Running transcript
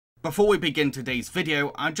Before we begin today's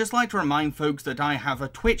video, I'd just like to remind folks that I have a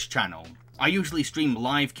Twitch channel. I usually stream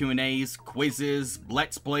live Q&As, quizzes,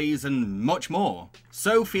 let's plays and much more.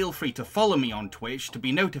 So feel free to follow me on Twitch to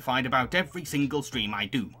be notified about every single stream I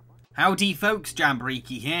do. Howdy folks,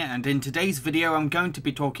 Jambareeqi here, and in today's video I'm going to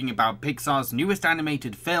be talking about Pixar's newest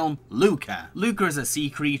animated film, Luca. Luca is a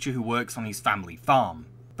sea creature who works on his family farm,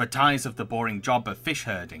 but tires of the boring job of fish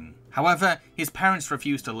herding. However, his parents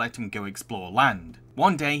refuse to let him go explore land.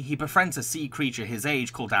 One day, he befriends a sea creature his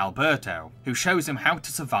age called Alberto, who shows him how to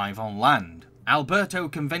survive on land. Alberto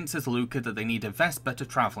convinces Luca that they need a Vespa to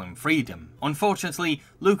travel in freedom. Unfortunately,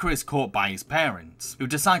 Luca is caught by his parents, who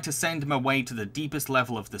decide to send him away to the deepest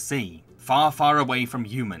level of the sea, far, far away from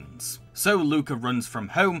humans. So Luca runs from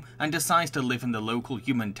home and decides to live in the local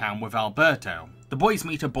human town with Alberto. The boys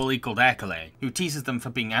meet a bully called Ercole, who teases them for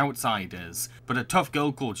being outsiders, but a tough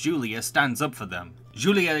girl called Julia stands up for them.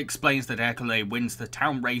 Julia explains that Ercole wins the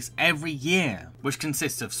town race every year, which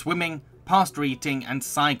consists of swimming, pasta eating and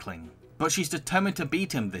cycling. But she's determined to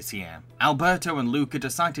beat him this year. Alberto and Luca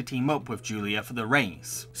decide to team up with Julia for the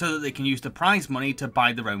race, so that they can use the prize money to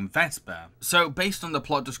buy their own Vespa. So based on the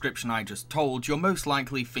plot description I just told, you're most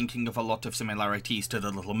likely thinking of a lot of similarities to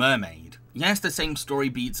The Little Mermaid. Yes, the same story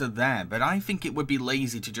beats are there, but I think it would be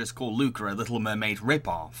lazy to just call Luca a Little Mermaid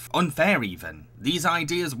ripoff. Unfair even. These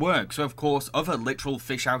ideas work, so of course other literal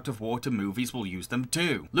fish out of water movies will use them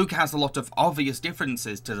too. Luca has a lot of obvious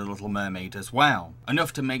differences to The Little Mermaid as well,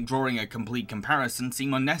 enough to make drawing a complete comparison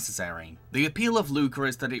seem unnecessary. The appeal of Luca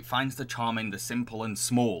is that it finds the charm in the simple and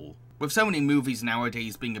small. With so many movies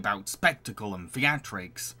nowadays being about spectacle and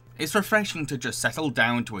theatrics, it's refreshing to just settle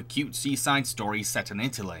down to a cute seaside story set in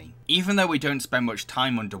Italy. Even though we don't spend much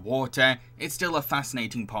time underwater, it's still a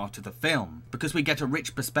fascinating part of the film, because we get a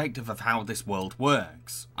rich perspective of how this world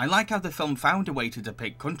works. I like how the film found a way to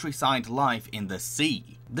depict countryside life in the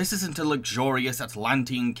sea. This isn't a luxurious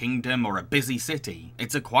Atlantean kingdom or a busy city.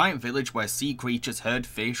 It's a quiet village where sea creatures herd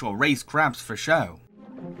fish or raise crabs for show.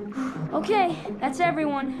 Okay, that's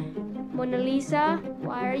everyone. Mona Lisa,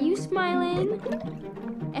 why are you smiling?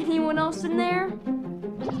 Anyone else in there?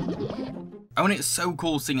 Oh, and it's so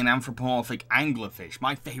cool seeing an anthropomorphic anglerfish,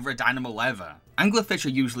 my favourite animal ever. Anglerfish are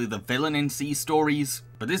usually the villain in sea stories,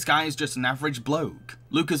 but this guy is just an average bloke.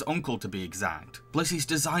 Luca's uncle to be exact. Plus his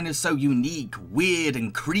design is so unique, weird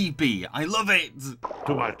and creepy. I love it!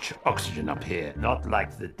 Too much oxygen up here, not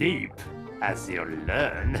like the deep, as you'll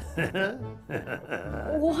learn.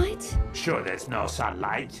 What? Sure, there's no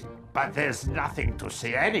sunlight, but there's nothing to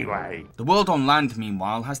see anyway. The world on land,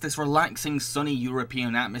 meanwhile, has this relaxing, sunny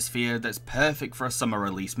European atmosphere that's perfect for a summer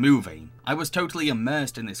release movie. I was totally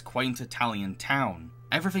immersed in this quaint Italian town.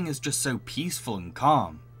 Everything is just so peaceful and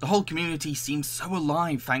calm. The whole community seems so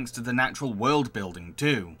alive thanks to the natural world building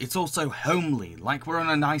too. It's also homely, like we're on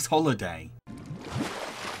a nice holiday.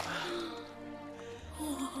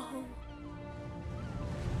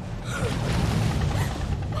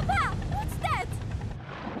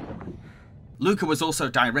 Luca was also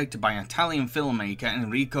directed by Italian filmmaker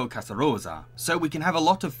Enrico Casarosa, so we can have a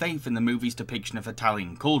lot of faith in the movie's depiction of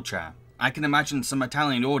Italian culture. I can imagine some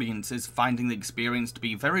Italian audiences finding the experience to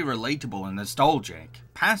be very relatable and nostalgic.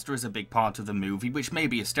 Pasta is a big part of the movie, which may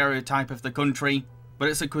be a stereotype of the country, but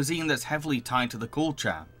it's a cuisine that's heavily tied to the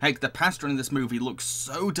culture. Heck, the pasta in this movie looks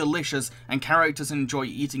so delicious and characters enjoy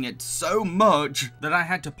eating it so much that I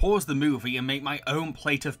had to pause the movie and make my own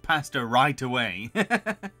plate of pasta right away.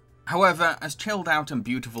 However, as chilled out and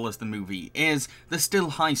beautiful as the movie is, there's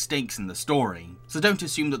still high stakes in the story, so don't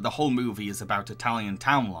assume that the whole movie is about Italian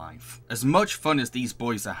town life. As much fun as these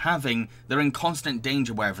boys are having, they're in constant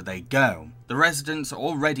danger wherever they go. The residents are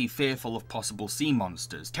already fearful of possible sea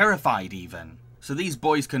monsters, terrified even. So these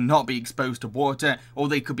boys cannot be exposed to water or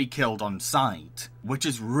they could be killed on sight, which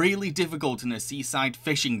is really difficult in a seaside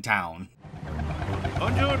fishing town.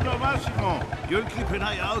 Buongiorno, Massimo. You'll keep an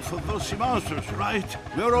eye out for those sea monsters, right?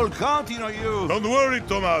 We're all counting on you. Don't worry,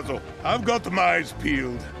 Tommaso. I've got my eyes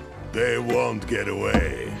peeled. They won't get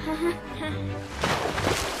away.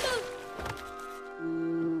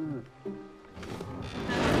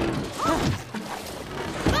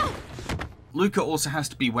 Luca also has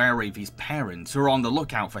to be wary of his parents, who are on the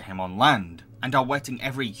lookout for him on land, and are wetting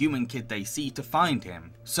every human kid they see to find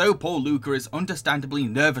him. So poor Luca is understandably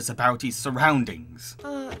nervous about his surroundings.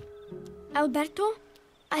 Alberto?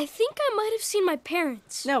 I think I might have seen my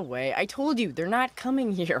parents. No way, I told you, they're not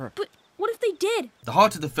coming here. But what if they did? The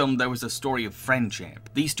heart of the film, though, is a story of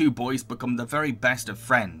friendship. These two boys become the very best of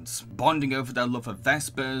friends, bonding over their love of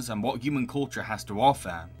Vespas and what human culture has to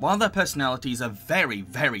offer. While their personalities are very,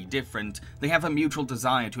 very different, they have a mutual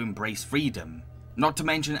desire to embrace freedom. Not to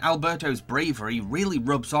mention Alberto's bravery really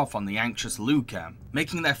rubs off on the anxious Luca,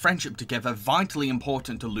 making their friendship together vitally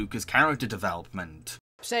important to Luca's character development.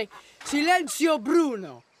 Say, Silenzio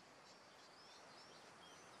Bruno.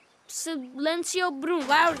 Silenzio Bruno.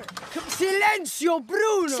 Louder. Silenzio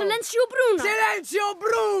Bruno. Silenzio Bruno. Silenzio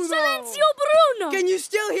Bruno. Silenzio Bruno. Can you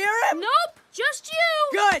still hear him? Nope, just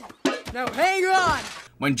you. Good. Now hang on.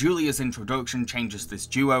 When Giulia's introduction changes this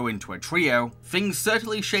duo into a trio, things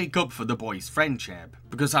certainly shake up for the boys' friendship,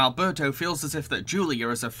 because Alberto feels as if that Giulia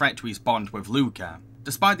is a threat to his bond with Luca.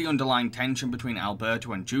 Despite the underlying tension between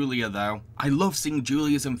Alberto and Giulia though, I love seeing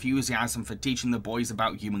Giulia's enthusiasm for teaching the boys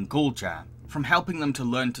about human culture, from helping them to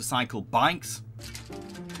learn to cycle bikes,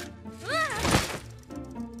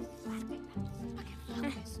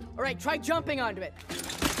 Alright, try jumping onto it.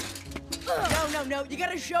 No, you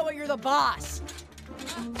gotta show it you're the boss.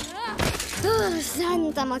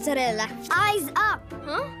 Santa mozzarella. Eyes up!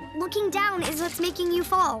 Huh? Looking down is what's making you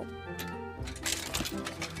fall.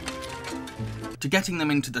 to getting them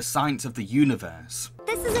into the science of the universe.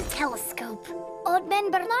 This is a telescope. Old man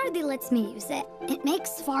Bernardi lets me use it. It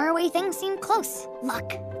makes faraway things seem close.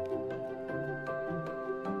 Look.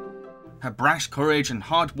 Her brash courage and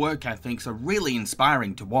hard work ethics are really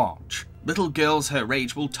inspiring to watch. Little girls her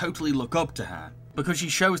age will totally look up to her, because she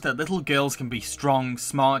shows that little girls can be strong,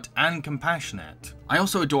 smart, and compassionate. I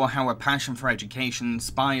also adore how her passion for education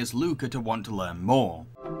inspires Luca to want to learn more.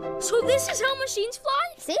 So this is how machines fly?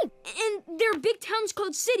 See. And they're big towns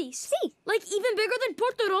called cities? See. Like even bigger than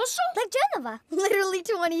Porto Rosso? Like Genova. Literally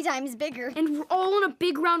 20 times bigger. And we're all on a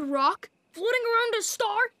big round rock, floating around a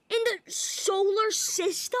star in the solar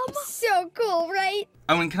system? So cool, right?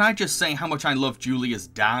 Oh, and can I just say how much I love Julia's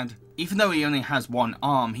dad? Even though he only has one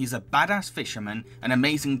arm, he's a badass fisherman, an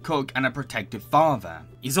amazing cook, and a protective father.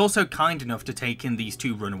 He's also kind enough to take in these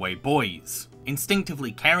two runaway boys,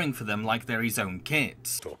 instinctively caring for them like they're his own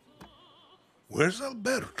kids. Where's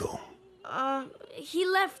Alberto? He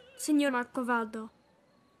left, Signor Arcovaldo.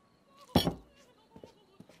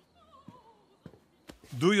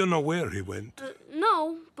 Do you know where he went?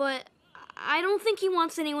 No, but I don't think he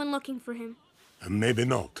wants anyone looking for him. Maybe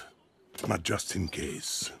not, but just in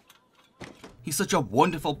case. He's such a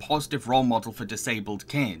wonderful, positive role model for disabled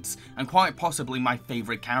kids, and quite possibly my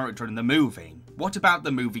favourite character in the movie. What about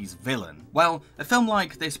the movie's villain? Well, a film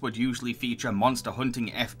like this would usually feature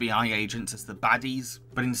monster-hunting FBI agents as the baddies,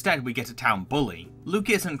 but instead we get a town bully.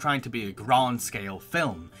 Luca isn't trying to be a grand-scale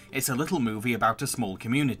film, it's a little movie about a small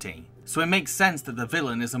community. So it makes sense that the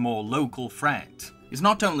villain is a more local threat. He's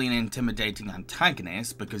not only an intimidating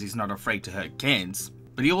antagonist because he's not afraid to hurt kids,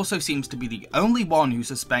 but he also seems to be the only one who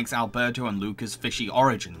suspects Alberto and Luca's fishy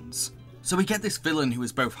origins. So we get this villain who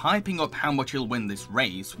is both hyping up how much he'll win this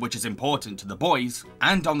race, which is important to the boys,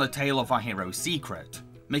 and on the tail of our hero's secret,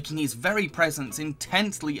 making his very presence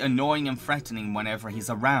intensely annoying and threatening whenever he's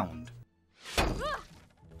around.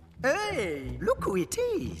 Hey, look who it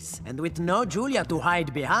is, and with no Julia to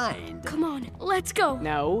hide behind. Come on, let's go.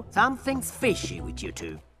 No. Something's fishy with you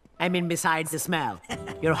two. I mean, besides the smell.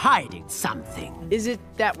 You're hiding something. Is it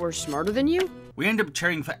that we're smarter than you? We end up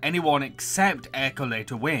cheering for anyone except Ercole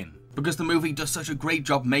to win, because the movie does such a great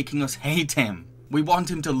job making us hate him. We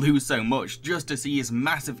want him to lose so much just to see his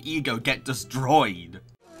massive ego get destroyed.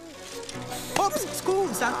 Oops,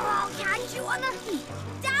 scusa. Oh, can't you wanna...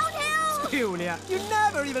 Downhill! Julia, you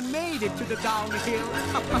never even made it to the downhill.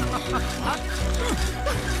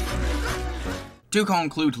 To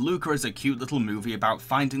conclude, Luca is a cute little movie about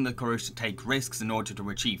finding the courage to take risks in order to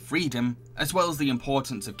achieve freedom, as well as the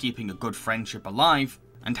importance of keeping a good friendship alive,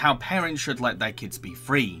 and how parents should let their kids be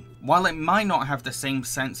free. While it might not have the same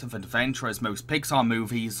sense of adventure as most Pixar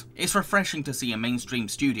movies, it's refreshing to see a mainstream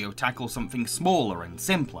studio tackle something smaller and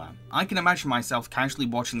simpler. I can imagine myself casually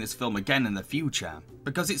watching this film again in the future,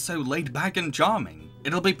 because it's so laid back and charming.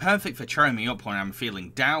 It'll be perfect for cheering me up when I'm feeling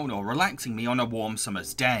down or relaxing me on a warm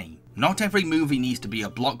summer's day. Not every movie needs to be a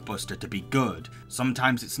blockbuster to be good.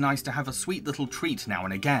 Sometimes it's nice to have a sweet little treat now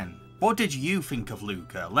and again. What did you think of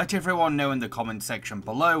Luca? Let everyone know in the comment section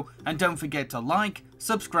below, and don't forget to like,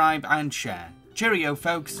 subscribe and share. Cheerio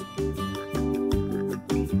folks!